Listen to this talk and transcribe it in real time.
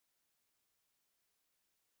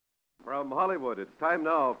From Hollywood, it's time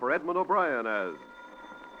now for Edmund O'Brien as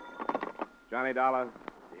Johnny Dollar?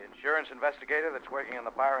 The insurance investigator that's working on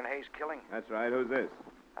the Byron Hayes killing? That's right. Who's this?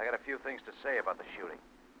 I got a few things to say about the shooting.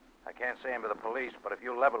 I can't say them to the police, but if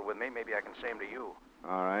you level with me, maybe I can say them to you.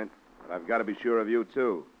 All right. But I've got to be sure of you,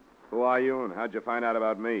 too. Who are you, and how'd you find out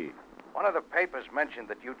about me? One of the papers mentioned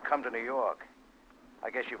that you'd come to New York. I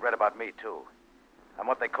guess you've read about me, too. I'm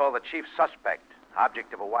what they call the chief suspect,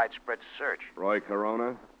 object of a widespread search. Roy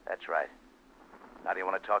Corona? That's right. Now, do you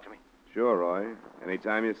want to talk to me? Sure, Roy.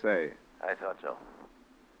 Anytime you say. I thought so.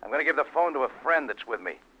 I'm going to give the phone to a friend that's with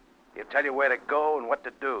me. He'll tell you where to go and what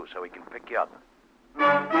to do so he can pick you up.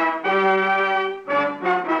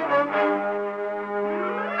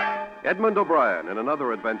 Edmund O'Brien in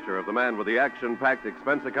another adventure of the man with the action-packed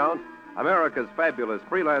expense account, America's fabulous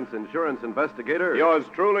freelance insurance investigator. Yours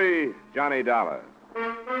truly, Johnny Dollar.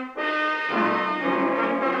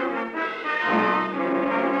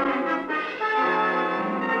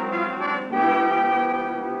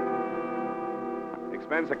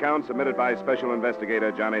 Expense account submitted by Special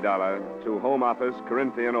Investigator Johnny Dollar to Home Office,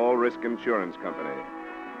 Corinthian All Risk Insurance Company.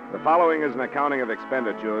 The following is an accounting of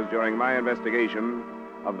expenditures during my investigation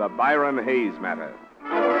of the Byron Hayes matter.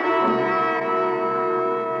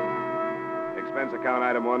 Expense account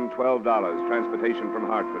item 1, $12, transportation from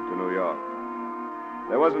Hartford to New York.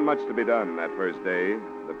 There wasn't much to be done that first day.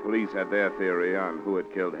 The police had their theory on who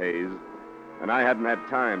had killed Hayes, and I hadn't had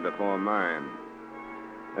time to form mine.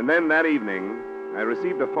 And then that evening, I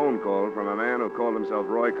received a phone call from a man who called himself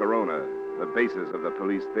Roy Corona, the basis of the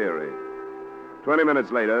police theory. 20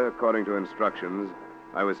 minutes later, according to instructions,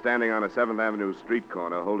 I was standing on a 7th Avenue street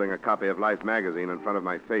corner holding a copy of Life magazine in front of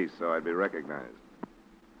my face so I'd be recognized.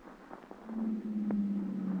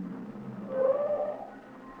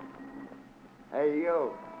 Hey,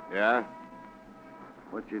 you. Yeah?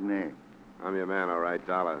 What's your name? I'm your man, all right,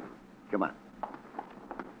 Dollar. Come on.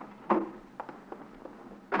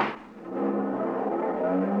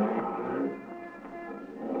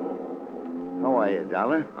 How are you,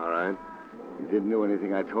 Dollar? All right. You didn't do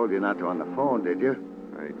anything I told you not to on the phone, did you?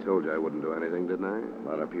 I told you I wouldn't do anything, didn't I? A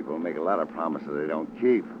lot of people make a lot of promises they don't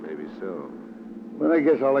keep. Maybe so. Well, I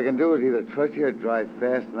guess all I can do is either trust you or drive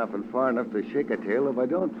fast enough and far enough to shake a tail if I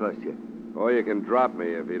don't trust you. Or you can drop me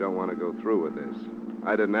if you don't want to go through with this.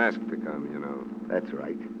 I didn't ask to come, you know. That's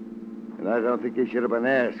right. And I don't think you should have been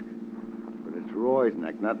asked. But it's Roy's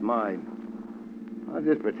neck, not mine. I'll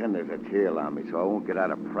just pretend there's a tail on me so I won't get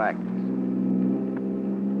out of practice.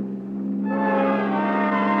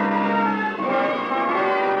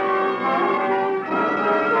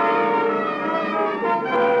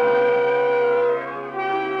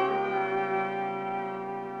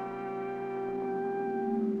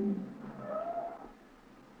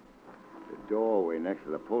 Doorway next to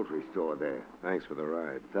the poultry store there. Thanks for the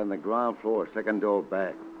ride. It's on the ground floor, second door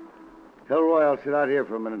back. Tell Roy I'll sit out here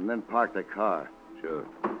for a minute and then park the car. Sure.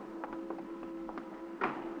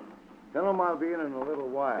 Tell him I'll be in a little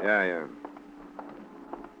while. Yeah.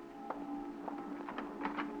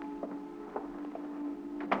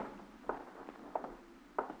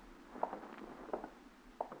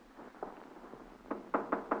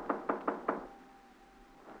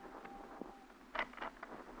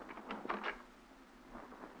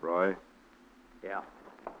 Roy? Yeah.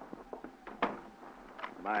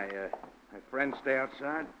 My friend stay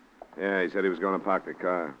outside? Yeah, he said he was going to park the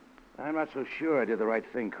car. I'm not so sure I did the right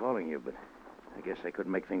thing calling you, but I guess they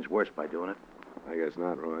couldn't make things worse by doing it. I guess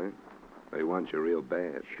not, Roy. They want you real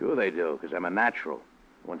bad. Sure they do, because I'm a natural.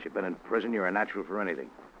 Once you've been in prison, you're a natural for anything.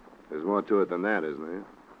 There's more to it than that, isn't there?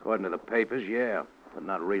 According to the papers, yeah, but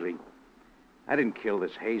not really. I didn't kill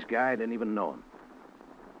this Hayes guy. I didn't even know him.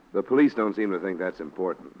 The police don't seem to think that's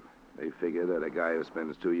important. They figure that a guy who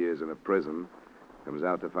spends 2 years in a prison comes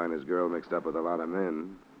out to find his girl mixed up with a lot of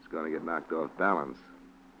men is going to get knocked off balance.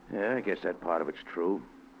 Yeah, I guess that part of it's true.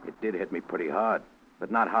 It did hit me pretty hard,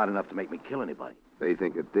 but not hard enough to make me kill anybody. They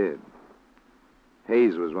think it did.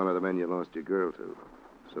 Hayes was one of the men you lost your girl to,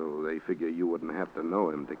 so they figure you wouldn't have to know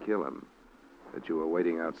him to kill him. That you were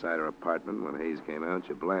waiting outside her apartment when Hayes came out,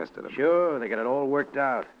 you blasted him. Sure, they got it all worked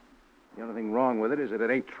out. The only thing wrong with it is that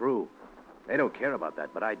it ain't true. They don't care about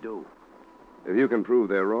that, but I do. If you can prove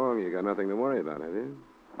they're wrong, you got nothing to worry about, have you?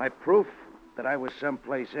 My proof that I was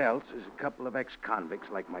someplace else is a couple of ex-convicts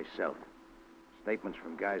like myself. Statements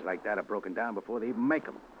from guys like that are broken down before they even make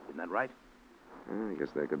them. Isn't that right? I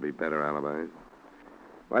guess there could be better alibis.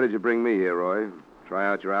 Why did you bring me here, Roy?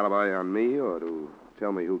 Try out your alibi on me or to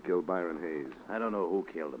tell me who killed Byron Hayes? I don't know who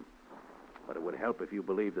killed him. But it would help if you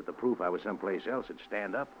believed that the proof I was someplace else would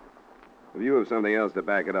stand up. If you have something else to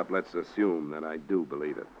back it up, let's assume that I do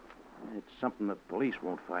believe it. It's something the police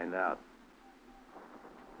won't find out.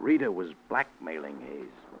 Rita was blackmailing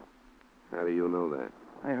Hayes. How do you know that?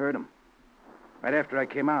 I heard him. Right after I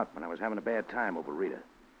came out, when I was having a bad time over Rita.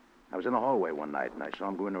 I was in the hallway one night, and I saw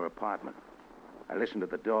him go into her apartment. I listened at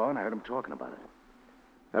the door, and I heard him talking about it.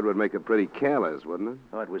 That would make it pretty careless, wouldn't it?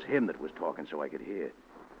 Oh, it was him that was talking so I could hear.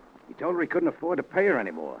 He told her he couldn't afford to pay her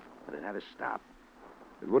anymore, but it had to stop.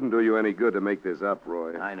 It wouldn't do you any good to make this up,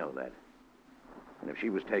 Roy. I know that. And if she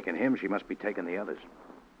was taking him, she must be taking the others.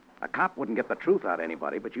 A cop wouldn't get the truth out of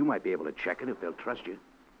anybody, but you might be able to check it if they'll trust you.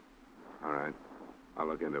 All right. I'll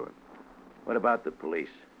look into it. What about the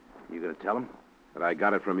police? You gonna tell them? But I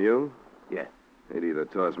got it from you? Yeah. They'd either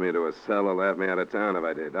toss me into a cell or laugh me out of town if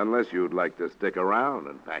I did. Unless you'd like to stick around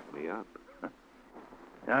and back me up.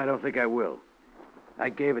 No, I don't think I will. I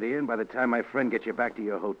gave it here, and by the time my friend gets you back to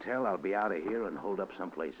your hotel, I'll be out of here and hold up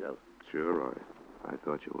someplace else. Sure, Roy. I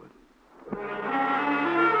thought you would.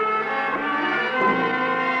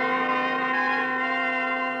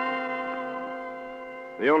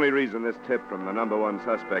 The only reason this tip from the number one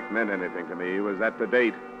suspect meant anything to me was that to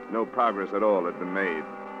date, no progress at all had been made.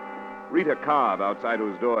 Rita Cobb, outside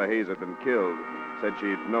whose door Hayes had been killed, said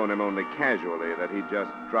she'd known him only casually, that he'd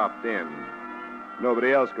just dropped in.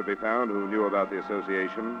 Nobody else could be found who knew about the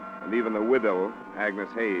association, and even the widow,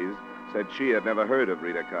 Agnes Hayes, said she had never heard of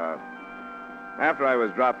Rita Cobb. After I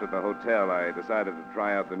was dropped at the hotel, I decided to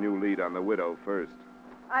try out the new lead on the widow first.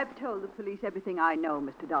 I've told the police everything I know,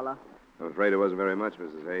 Mr. Dollar. I'm afraid it wasn't very much,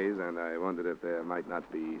 Mrs. Hayes, and I wondered if there might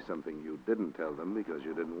not be something you didn't tell them because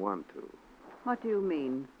you didn't want to. What do you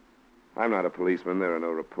mean? I'm not a policeman. There are no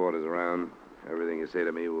reporters around. Everything you say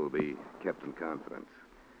to me will be kept in confidence.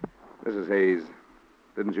 Mrs. Hayes,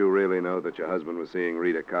 didn't you really know that your husband was seeing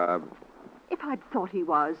Rita Cobb? If I'd thought he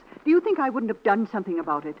was, do you think I wouldn't have done something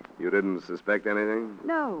about it? You didn't suspect anything?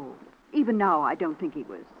 No. Even now, I don't think he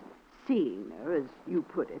was seeing her, as you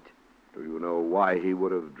put it. Do you know why he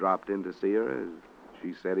would have dropped in to see her, as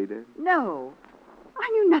she said he did? No. I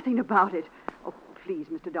knew nothing about it. Oh, please,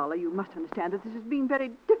 Mr. Dollar, you must understand that this has been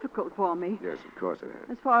very difficult for me. Yes, of course it has.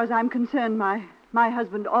 As far as I'm concerned, my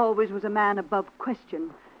husband always was a man above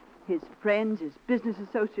question. His friends, his business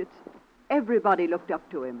associates, everybody looked up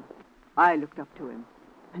to him. I looked up to him.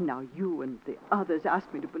 And now you and the others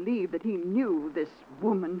ask me to believe that he knew this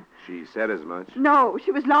woman. She said as much. No,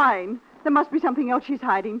 she was lying. There must be something else she's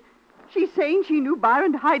hiding. She's saying she knew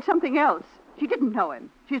Byron to hide something else. She didn't know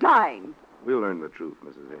him. She's lying. We'll learn the truth,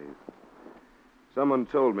 Mrs. Hayes. Someone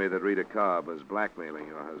told me that Rita Cobb was blackmailing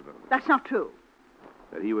your husband. That's not true.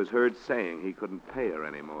 That he was heard saying he couldn't pay her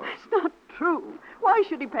anymore. That's not true. Why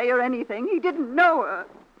should he pay her anything? He didn't know her.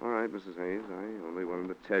 All right, Mrs. Hayes. I only wanted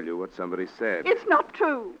to tell you what somebody said. It's not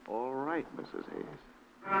true. All right, Mrs. Hayes.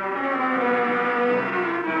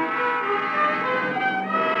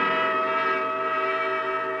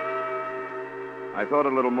 I thought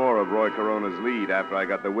a little more of Roy Corona's lead after I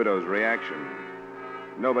got the widow's reaction.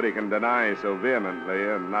 Nobody can deny so vehemently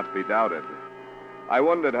and not be doubted. I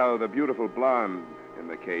wondered how the beautiful blonde in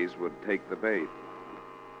the case would take the bait.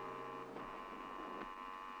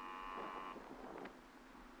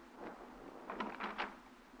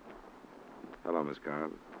 Hello, Miss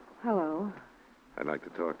Cobb. Hello. I'd like to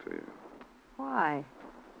talk to you. Why?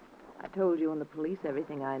 I told you and the police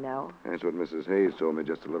everything I know. That's what Mrs. Hayes told me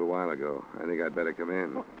just a little while ago. I think I'd better come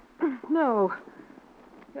in. No.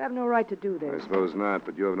 You have no right to do I this. suppose not,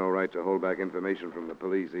 but you have no right to hold back information from the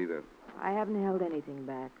police either. I haven't held anything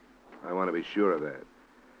back. I want to be sure of that.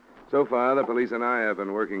 So far, the police and I have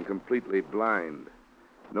been working completely blind.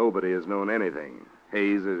 Nobody has known anything.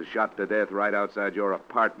 Hayes is shot to death right outside your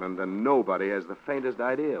apartment, and nobody has the faintest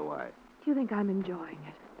idea why. Do you think I'm enjoying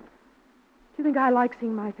it? Do you think I like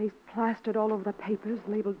seeing my face plastered all over the papers,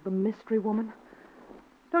 labeled the mystery woman?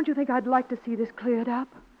 Don't you think I'd like to see this cleared up?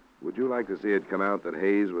 Would you like to see it come out that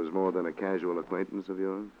Hayes was more than a casual acquaintance of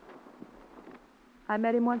yours? I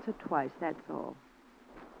met him once or twice, that's all.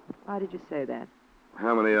 Why did you say that?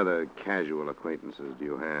 How many other casual acquaintances do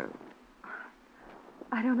you have?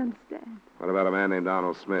 I don't understand. What about a man named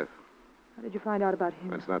Donald Smith? How did you find out about him?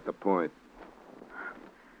 That's not the point.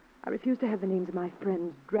 I refuse to have the names of my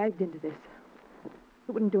friends dragged into this.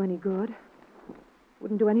 It wouldn't do any good.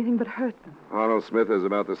 Wouldn't do anything but hurt them. Arnold Smith is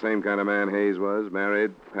about the same kind of man Hayes was.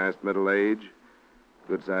 Married, past middle age,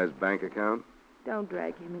 good-sized bank account. Don't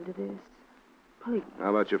drag him into this. Please. How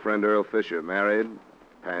about your friend Earl Fisher? Married,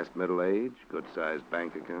 past middle age, good-sized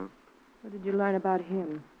bank account. What did you learn about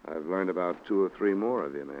him? I've learned about 2 or 3 more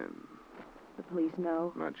of you men. The police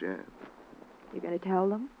know. Not yet. You're going to tell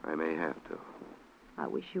them? I may have to. I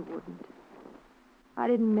wish you wouldn't. I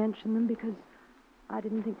didn't mention them because I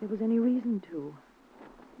didn't think there was any reason to.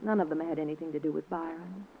 None of them had anything to do with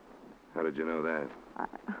Byron. How did you know that?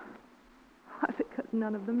 Because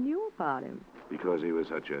none of them knew about him. Because he was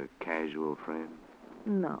such a casual friend?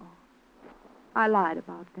 No. I lied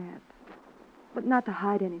about that. But not to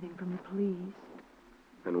hide anything from the police.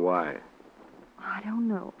 And why? I don't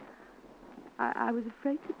know. I was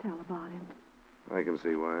afraid to tell about him. I can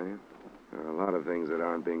see why. There are a lot of things that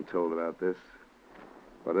aren't being told about this.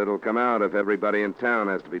 But it'll come out if everybody in town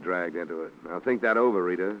has to be dragged into it. Now think that over,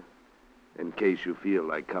 Rita, in case you feel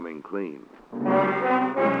like coming clean.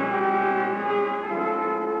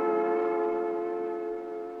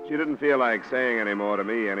 She didn't feel like saying any more to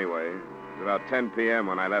me anyway. It was about 10 p.m.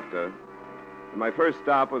 when I left her. And my first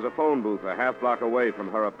stop was a phone booth a half block away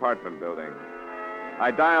from her apartment building.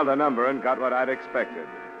 I dialed a number and got what I'd expected,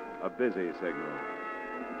 a busy signal.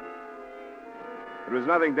 It was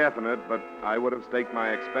nothing definite, but I would have staked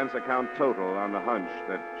my expense account total on the hunch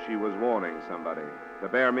that she was warning somebody. To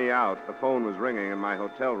bear me out, the phone was ringing in my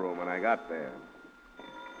hotel room when I got there.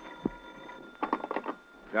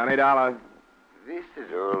 Johnny Dollar. This is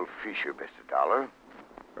Earl Fisher, Mr. Dollar.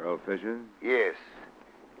 Earl Fisher? Yes.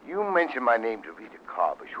 You mentioned my name to Rita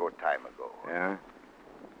Cobb a short time ago. Yeah?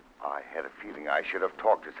 I had a feeling I should have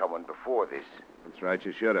talked to someone before this. That's right,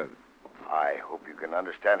 you should have. I hope you can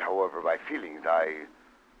understand, however, my feelings. I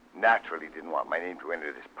naturally didn't want my name to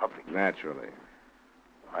enter this public. Naturally.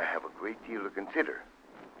 I have a great deal to consider.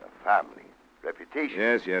 A family, reputation.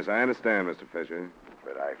 Yes, I understand, Mr. Fisher.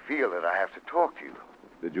 But I feel that I have to talk to you.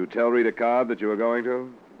 Did you tell Rita Cobb that you were going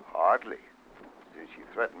to? Hardly, since she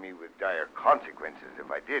threatened me with dire consequences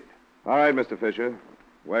if I did. All right, Mr. Fisher.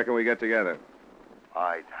 Where can we get together?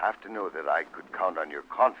 I'd have to know that I could count on your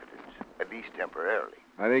confidence, at least temporarily.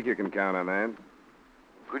 I think you can count on that.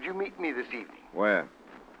 Could you meet me this evening? Where?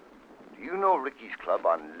 Do you know Ricky's Club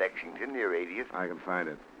on Lexington near 80th? I can find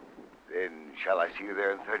it. Then shall I see you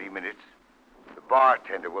there in 30 minutes? The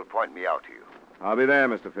bartender will point me out to you. I'll be there,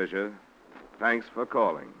 Mr. Fisher. Thanks for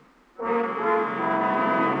calling.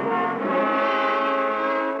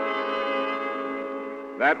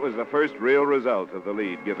 That was the first real result of the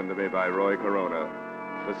lead given to me by Roy Corona.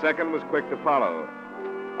 The second was quick to follow.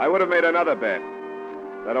 I would have made another bet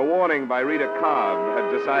that a warning by Rita Cobb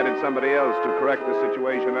had decided somebody else to correct the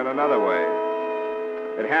situation in another way.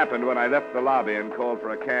 It happened when I left the lobby and called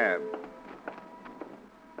for a cab.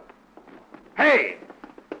 Hey!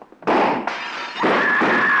 The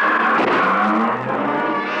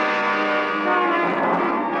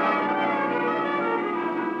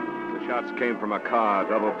shots came from a car,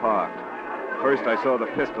 double parked. First, I saw the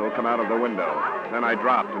pistol come out of the window. Then I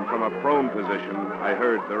dropped, and from a prone position, I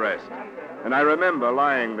heard the rest. And I remember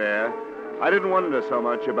lying there. I didn't wonder so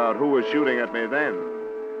much about who was shooting at me then.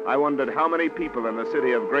 I wondered how many people in the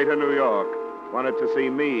city of Greater New York wanted to see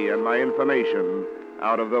me and my information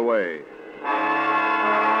out of the way.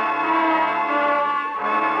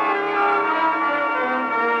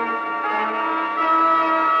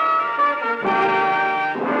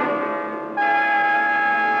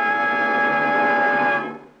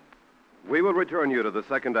 We will return you to the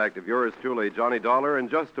second act of yours truly, Johnny Dollar, in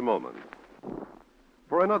just a moment.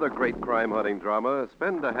 For another great crime-hunting drama,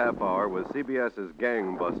 spend a half hour with CBS's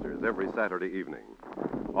Gangbusters every Saturday evening.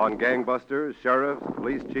 On Gangbusters, sheriffs,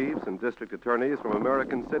 police chiefs, and district attorneys from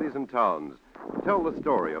American cities and towns tell the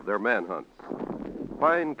story of their manhunts.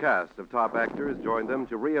 Fine cast of top actors join them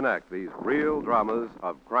to reenact these real dramas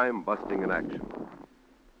of crime-busting in action.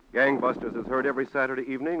 Gangbusters is heard every Saturday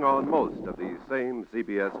evening on most of these same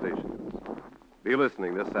CBS stations. Be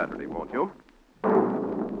listening this Saturday, won't you?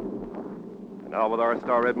 And now, with our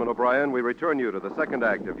star Edmund O'Brien, we return you to the second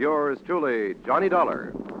act of yours truly, Johnny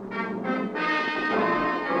Dollar.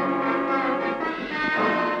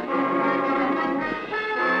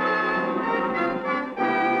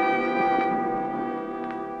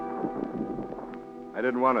 I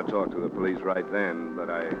didn't want to talk to the police right then, but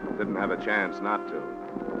I didn't have a chance not to.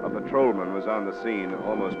 A patrolman was on the scene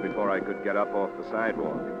almost before I could get up off the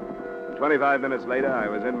sidewalk. And 25 minutes later, I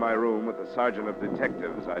was in my room with the sergeant of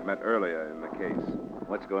detectives I'd met earlier in the case.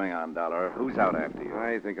 What's going on, Dollar? Who's out after you?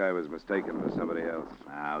 I think I was mistaken for somebody else.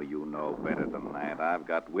 Now, you know better than that. I've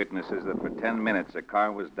got witnesses that for 10 minutes a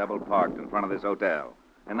car was double parked in front of this hotel.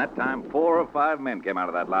 And that time, 4 or 5 men came out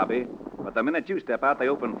of that lobby. But the minute you step out, they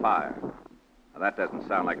open fire. Now, that doesn't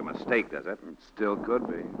sound like a mistake, does it? It still could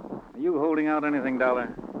be. Are you holding out anything,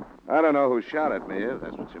 Dollar? I don't know who shot at me, if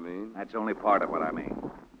that's what you mean. That's only part of what I mean.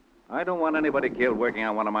 I don't want anybody killed working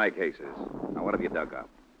on one of my cases. Now, what have you dug up?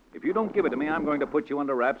 If you don't give it to me, I'm going to put you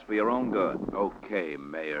under wraps for your own good. Okay,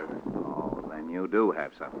 Mayor. Oh, then you do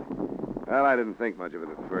have something. Well, I didn't think much of it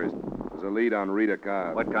at first. It was a lead on Rita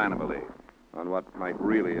Cobb. What kind of a lead? on what might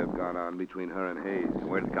really have gone on between her and Hayes.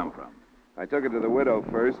 Where'd it come from? I took it to the widow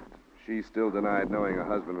first. She still denied knowing her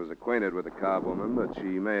husband was acquainted with the Cobb woman, but she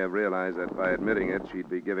may have realized that by admitting it, she'd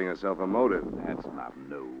be giving herself a motive. That's not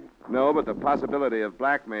new. No, but the possibility of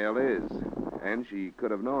blackmail is. And she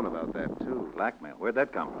could have known about that, too. Blackmail? Where'd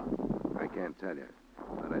that come from? I can't tell you,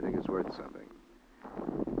 but I think it's worth something.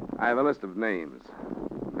 I have a list of names.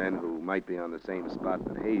 Men who might be on the same spot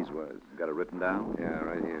that Hayes was. Got it written down? Yeah,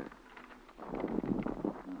 right here.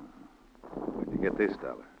 Where'd you get this,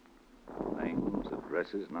 Dollar? Names,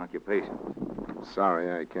 addresses, and occupations.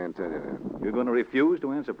 Sorry, I can't tell you that. You're going to refuse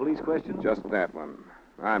to answer police questions? Just that one.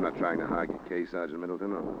 I'm not trying to hog your case, Sergeant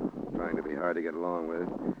Middleton, or trying to be hard to get along with.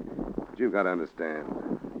 But you've got to understand,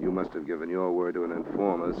 you must have given your word to an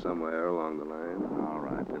informer somewhere along the line. All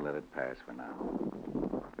right, we'll let it pass for now.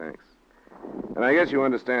 Thanks. And I guess you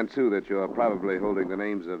understand, too, that you're probably holding the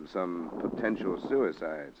names of some potential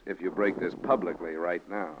suicides if you break this publicly right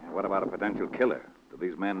now. What about a potential killer? Do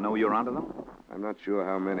these men know you're onto them? I'm not sure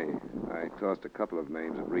how many. I tossed a couple of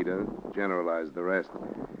names at Rita, generalized the rest.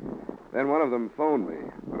 Then one of them phoned me.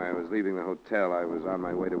 When I was leaving the hotel, I was on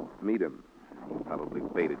my way to meet him. He probably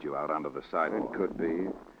baited you out onto the sidewalk. It could be.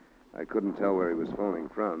 I couldn't tell where he was phoning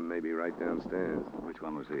from. Maybe right downstairs. Which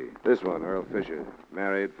one was he? This one, Earl Fisher.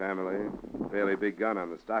 Married, family. Fairly big gun on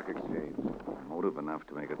the stock exchange. Motive enough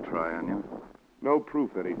to make a try on you? No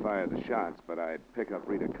proof that he fired the shots, but I'd pick up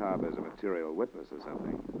Rita Cobb as a material witness or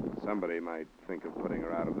something. Somebody might think of putting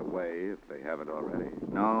her out of the way if they haven't already.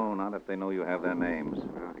 No, not if they know you have their names.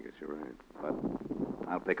 Well, I guess you're right. But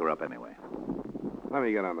I'll pick her up anyway. Let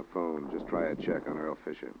me get on the phone. Just try a check on Earl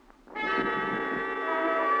Fisher.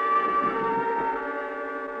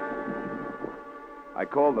 I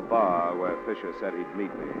called the bar where Fisher said he'd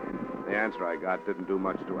meet me. The answer I got didn't do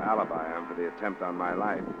much to alibi him for the attempt on my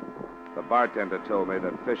life. The bartender told me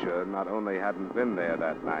that Fisher not only hadn't been there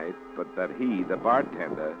that night, but that he, the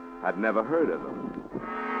bartender, had never heard of him.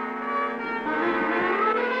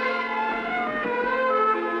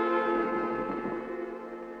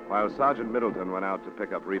 While Sergeant Middleton went out to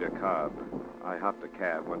pick up Rita Cobb, I hopped a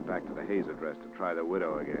cab, went back to the Hayes address to try the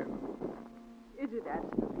widow again. Is it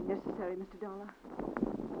absolutely necessary, Mr. Dollar?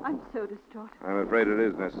 I'm so distraught. I'm afraid it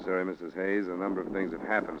is necessary, Mrs. Hayes. A number of things have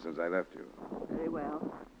happened since I left you. Very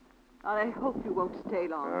well. I hope you won't stay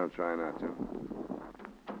long. I'll try not to.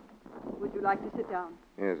 Would you like to sit down?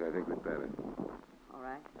 Yes, I think we'd better. All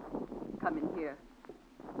right. Come in here.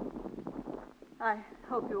 I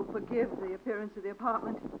hope you'll forgive the appearance of the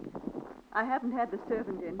apartment. I haven't had the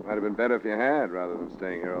servant in. Might have been better if you had, rather than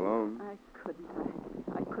staying here alone. I couldn't.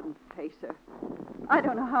 I couldn't face her. I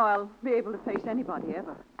don't know how I'll be able to face anybody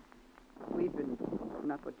ever. We've been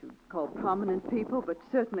not what you'd call prominent people, but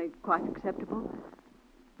certainly quite acceptable.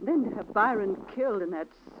 Then to have Byron killed in that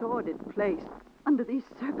sordid place under these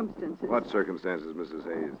circumstances. What circumstances, Mrs.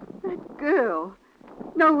 Hayes? That girl.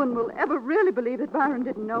 No one will ever really believe that Byron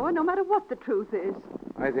didn't know her, no matter what the truth is.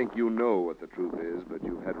 I think you know what the truth is, but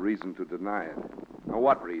you've had reason to deny it. Now,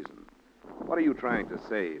 what reason? What are you trying to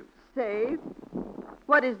save? Save?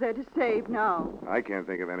 What is there to save now? I can't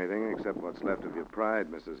think of anything except what's left of your pride,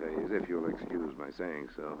 Mrs. Hayes, if you'll excuse my saying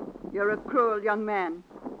so. You're a cruel young man.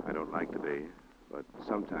 I don't like to be, but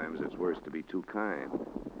sometimes it's worse to be too kind.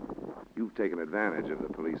 You've taken advantage of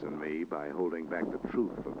the police and me by holding back the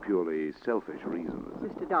truth for purely selfish reasons.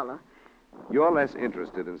 Mr. Dollar. You're less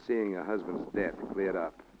interested in seeing your husband's death cleared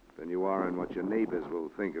up than you are in what your neighbors will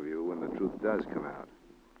think of you when the truth does come out.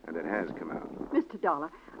 And it has come out. Mr. Dollar.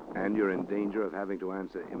 And you're in danger of having to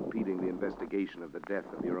answer impeding the investigation of the death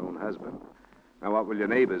of your own husband. Now, what will your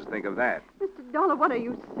neighbors think of that? Mr. Dollar, what are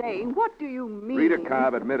you saying? What do you mean? Rita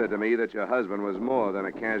Cobb admitted to me that your husband was more than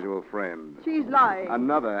a casual friend. She's lying.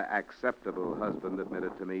 Another acceptable husband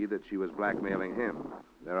admitted to me that she was blackmailing him.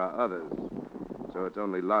 There are others. So it's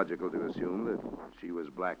only logical to assume that she was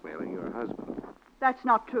blackmailing your husband. That's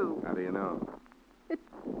not true. How do you know? It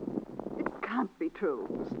can't be true.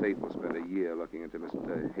 The state will spend a year looking into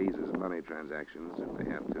Mr. Hayes' money transactions if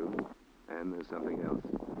they have to. And there's something else.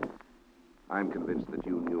 I'm convinced that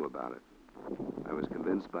you knew about it. I was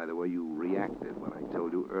convinced by the way you reacted when I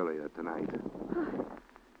told you earlier tonight.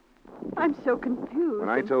 I'm so confused. When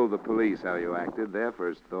I told the police how you acted, their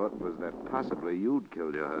first thought was that possibly you'd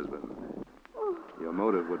killed your husband. Oh. Your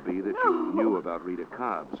motive would be that you knew about Rita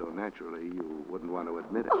Cobb, so naturally you wouldn't want to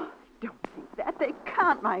admit it. Oh, don't think that. They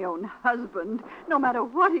can't, my own husband, no matter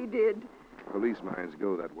what he did. Police minds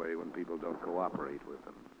go that way when people don't cooperate with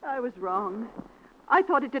them. I was wrong. I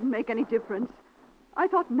thought it didn't make any difference. I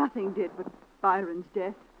thought nothing did but Byron's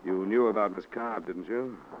death. You knew about Miss Cobb, didn't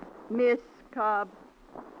you? Miss Cobb.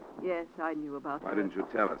 Yes, I knew about her. Why didn't you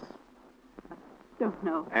tell us? A don't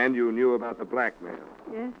know. And you knew about the blackmail.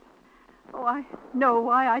 Yes. Oh, I know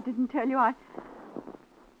why I didn't tell you.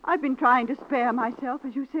 I've been trying to spare myself,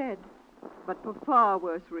 as you said, but for far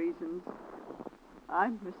worse reasons.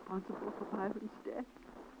 I'm responsible for Byron's death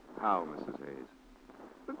How, Mrs. Hayes?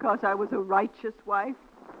 because I was a righteous wife.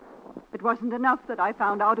 It wasn't enough that I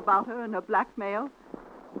found out about her and her blackmail,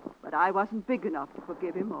 but I wasn't big enough to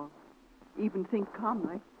forgive him or even think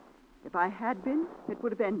calmly. If I had been, it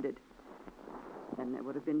would have ended. Then there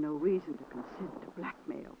would have been no reason to consent to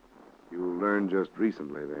blackmail. You learned just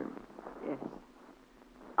recently, then. Yes.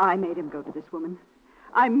 I made him go to this woman.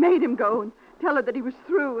 I made him go and tell her that he was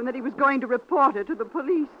through and that he was going to report her to the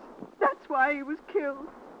police. That's why he was killed.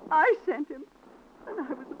 I sent him. And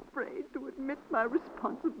I was afraid to admit my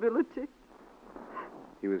responsibility.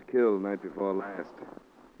 He was killed night before last.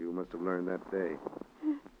 You must have learned that day.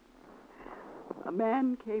 A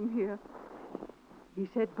man came here. He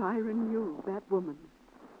said Byron knew that woman.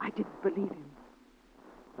 I didn't believe him.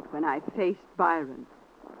 But when I faced Byron,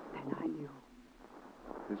 then I knew.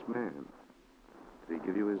 This man, did he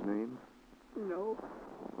give you his name? No.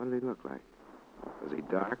 What did he look like? Was he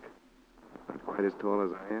dark? Not quite as tall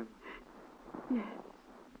as I am? Yes.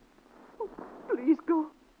 Oh, please go.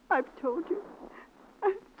 I've told you.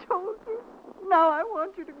 I've told you. Now I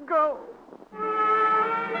want you to go.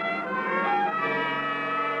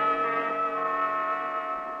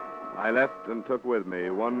 I left and took with me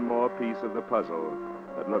one more piece of the puzzle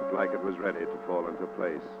that looked like it was ready to fall into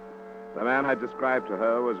place. The man I described to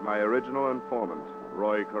her was my original informant,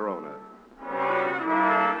 Roy Corona.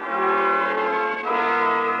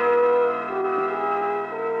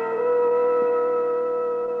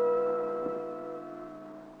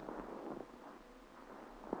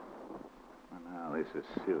 Now, this is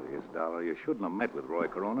serious, Dollar. You shouldn't have met with Roy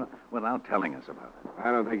Corona without telling us about it.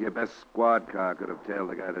 I don't think your best squad car could have tailed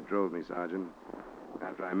the guy that drove me, Sergeant.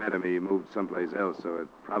 After I met him, he moved someplace else, so it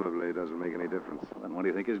probably doesn't make any difference. Then what do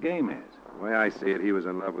you think his game is? The way I see it, he was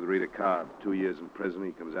in love with Rita Cobb. 2 years in prison,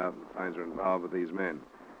 he comes out and finds her involved with these men.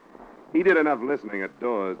 He did enough listening at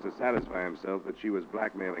doors to satisfy himself that she was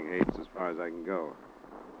blackmailing Hayes as far as I can go.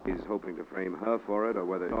 He's hoping to frame her for it or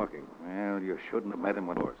whether talking. Well, you shouldn't have met him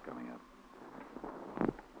when doors coming up.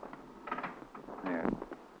 There.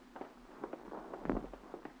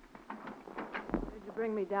 What did you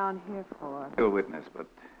bring me down here for? You're a witness, but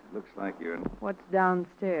looks like you're... What's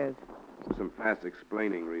downstairs? Some fast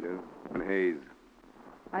explaining, Rita. And Hayes.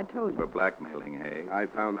 I told for you. blackmailing Hayes. I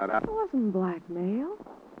found that out. It wasn't blackmail.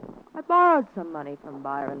 I borrowed some money from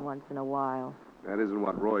Byron once in a while. That isn't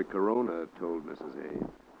what Roy Corona told Mrs. Hayes.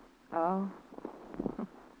 Oh?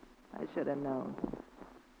 I should have known.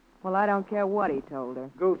 Well, I don't care what he told her.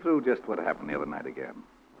 Go through just what happened the other night again.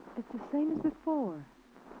 It's the same as before.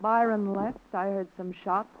 Byron left, I heard some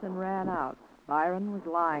shots and ran out. Byron was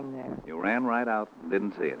lying there. You ran right out and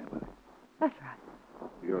didn't see anybody. That's right.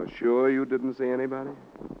 You're sure you didn't see anybody?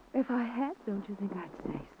 If I had, don't you think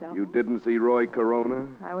I'd say so? You didn't see Roy Corona?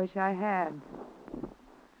 I wish I had.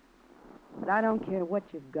 But I don't care what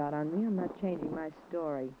you've got on me. I'm not changing my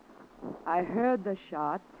story. I heard the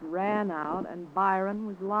shots, ran out, and Byron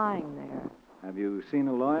was lying there. Have you seen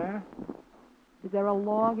a lawyer? Is there a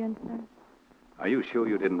law against that? Are you sure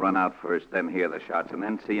you didn't run out first, then hear the shots, and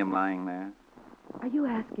then see him lying there? Are you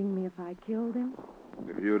asking me if I killed him?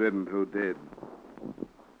 If you didn't, who did?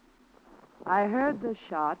 I heard the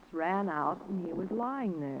shots, ran out, and he was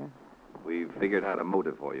lying there. We've figured out a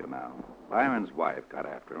motive for you now. Byron's wife got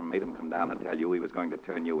after him, made him come down and tell you he was going to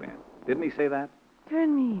turn you in. Didn't he say that?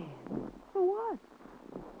 Turn me in? For what?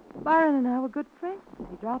 Byron and I were good friends.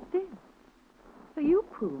 He dropped in. So you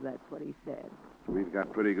prove that's what he said. We've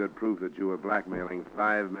got pretty good proof that you were blackmailing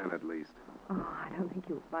 5 men at least. Oh, I don't think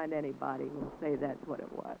you'll find anybody who'll say that's what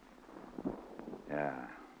it was. Yeah.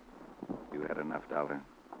 You had enough, Dollar.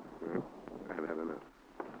 Well, I've had enough.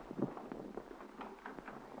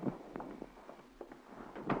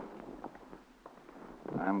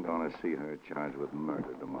 I'm going to see her charged with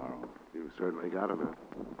murder tomorrow. You've certainly got enough.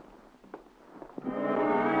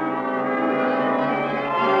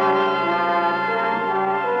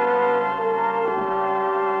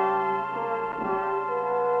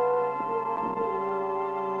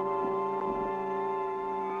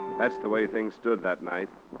 That's the way things stood that night,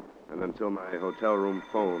 and until my hotel room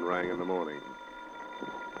phone rang in the morning.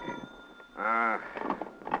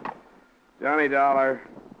 Johnny Dollar.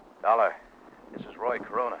 Dollar, this is Roy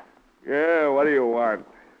Corona. Yeah, what do you want?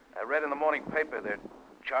 I read in the morning paper they're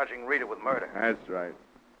charging Rita with murder. That's right.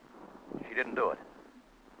 She didn't do it.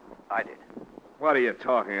 I did. What are you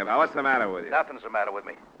talking about? What's the matter with you? Nothing's the matter with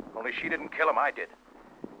me. Only she didn't kill him, I did.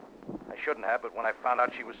 I shouldn't have, but when I found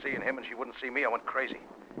out she was seeing him and she wouldn't see me, I went crazy.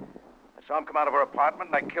 I saw him come out of her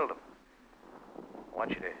apartment and I killed him. I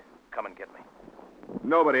want you to come and get me.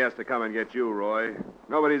 Nobody has to come and get you, Roy.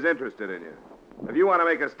 Nobody's interested in you. If you want to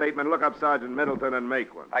make a statement, look up Sergeant Middleton and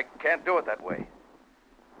make one. I can't do it that way.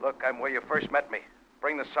 Look, I'm where you first met me.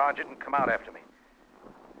 Bring the sergeant and come out after me.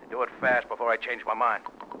 And do it fast before I change my mind.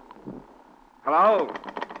 Hello?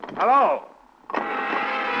 Hello?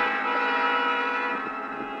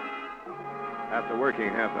 After working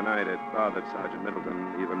half the night, it bothered Sergeant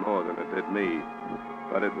Middleton even more than it did me.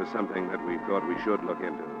 But it was something that we thought we should look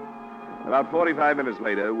into. About 45 minutes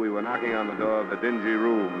later, we were knocking on the door of the dingy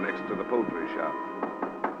room next to the poultry shop.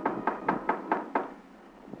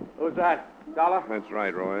 Who's that? Dollar? That's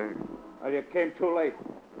right, Roy. Well, you came too late.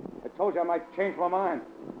 I told you I might change my mind.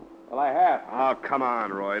 Well, I have. Oh, come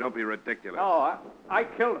on, Roy. Don't be ridiculous. No, I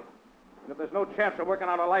killed him. And if there's no chance of working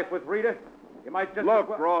out a life with Rita, you might just... Look,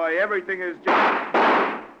 Roy, everything is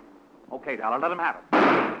just... Okay, Dollar, let him have it.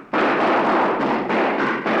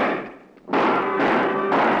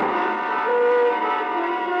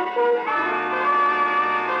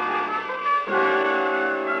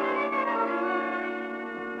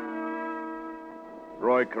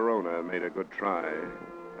 Roy Corona made a good try.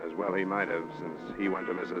 As well he might have, since he went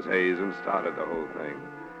to Mrs. Hayes and started the whole thing.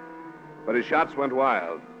 But his shots went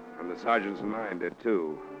wild, and the sergeant's mind did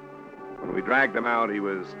too. When we dragged him out, he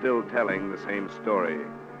was still telling the same story.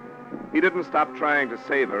 He didn't stop trying to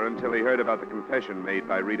save her until he heard about the confession made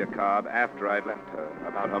by Rita Cobb after I'd left her,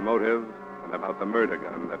 about her motive and about the murder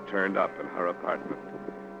gun that turned up in her apartment.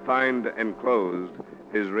 Find enclosed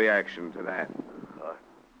his reaction to that.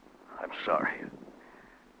 I'm sorry.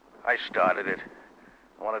 I started it.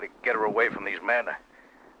 I wanted to get her away from these men. I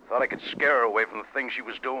thought I could scare her away from the things she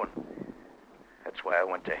was doing. That's why I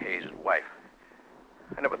went to Hayes' wife.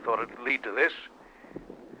 I never thought it'd lead to this.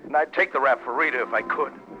 And I'd take the rap for Rita if I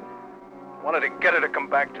could. I wanted to get her to come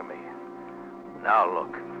back to me. Now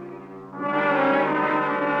look.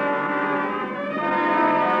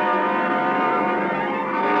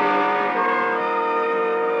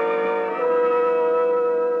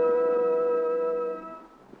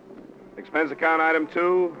 Expense account item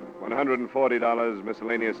 2, $140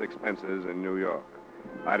 miscellaneous expenses in New York.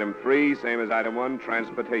 Item 3, same as item 1,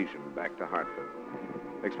 transportation back to Hartford.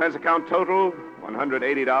 Expense account total,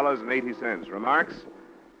 $180.80. Remarks?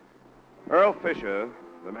 Earl Fisher,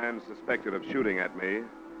 the man suspected of shooting at me,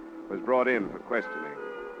 was brought in for questioning.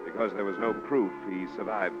 Because there was no proof, he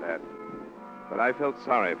survived that. But I felt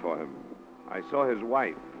sorry for him. I saw his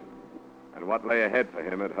wife, and what lay ahead for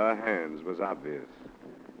him at her hands was obvious.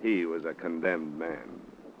 He was a condemned man.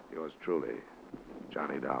 Yours truly,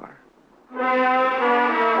 Johnny Dollar.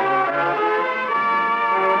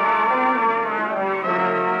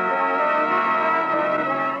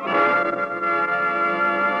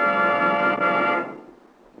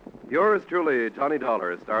 Yours truly, Johnny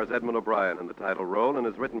Dollar, stars Edmund O'Brien in the title role and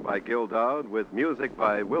is written by Gil Dowd with music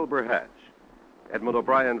by Wilbur Hatch. Edmund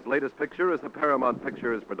O'Brien's latest picture is the Paramount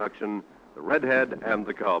Pictures production, The Redhead and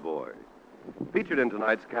the Cowboy. Featured in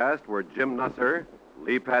tonight's cast were Jim Nusser,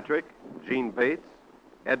 Lee Patrick, Gene Bates,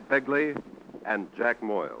 Ed Begley, and Jack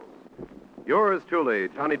Moyles. Yours truly,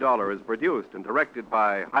 Johnny Dollar, is produced and directed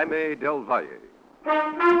by Jaime Del Valle.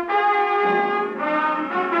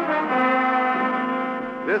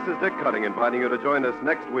 This is Dick Cutting inviting you to join us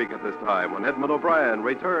next week at this time when Edmund O'Brien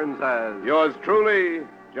returns as... Yours truly,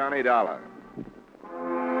 Johnny Dollar.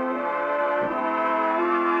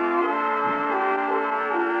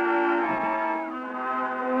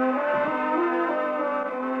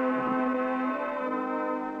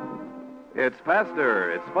 It's faster,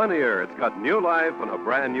 it's funnier, it's got new life and a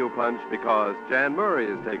brand new punch because Jan Murray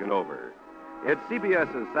is taken over. It's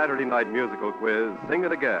CBS's Saturday night musical quiz, Sing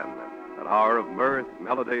It Again, an hour of mirth,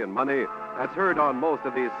 melody, and money that's heard on most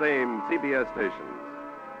of these same CBS stations.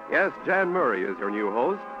 Yes, Jan Murray is your new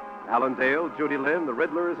host. Alan Dale, Judy Lynn, the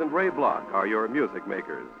Riddlers, and Ray Block are your music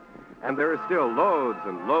makers. And there are still loads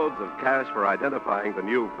and loads of cash for identifying the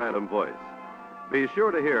new Phantom voice. Be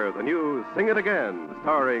sure to hear the new Sing It Again,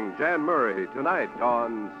 starring Jan Murray, tonight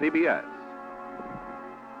on CBS.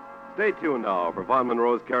 Stay tuned now for Von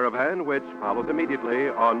Monroe's Caravan, which follows immediately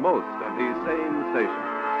on most of these same stations.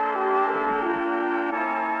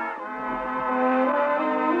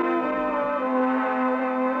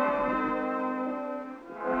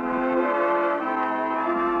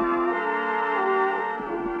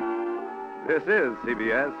 This is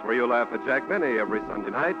CBS, where you laugh at Jack Benny every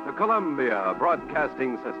Sunday night, the Columbia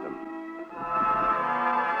Broadcasting System.